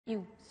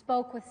You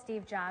spoke with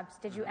Steve Jobs.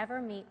 Did you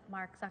ever meet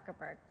Mark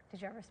Zuckerberg?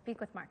 Did you ever speak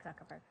with Mark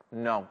Zuckerberg?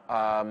 No.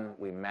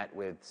 We met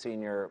with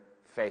senior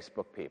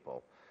Facebook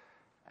people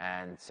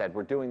and said,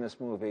 we're doing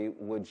this movie.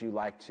 Would you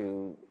like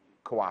to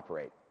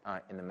cooperate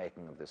in the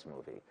making of this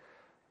movie?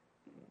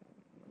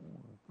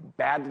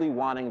 Badly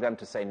wanting them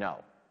to say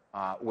no,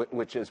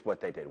 which is what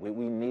they did.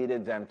 We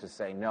needed them to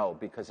say no,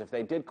 because if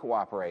they did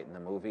cooperate in the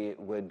movie, it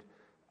would,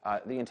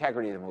 the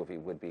integrity of the movie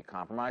would be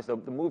compromised. The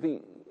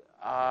movie,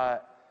 I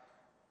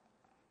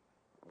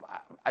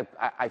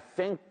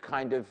think,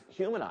 kind of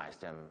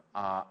humanized him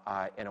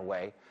in a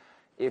way.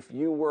 If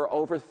you were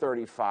over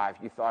 35,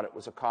 you thought it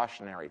was a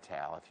cautionary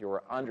tale. If you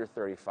were under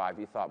 35,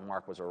 you thought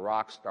Mark was a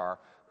rock star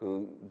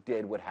who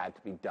did what had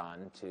to be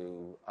done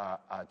to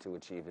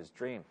achieve his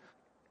dream.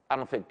 I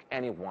don't think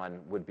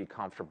anyone would be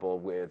comfortable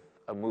with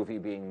a movie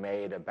being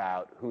made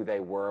about who they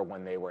were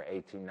when they were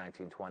 18,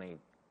 19, 20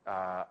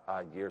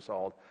 years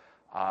old.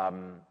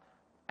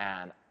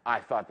 And I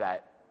thought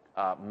that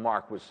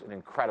Mark was an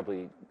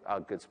incredibly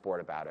good sport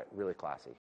about it, really classy.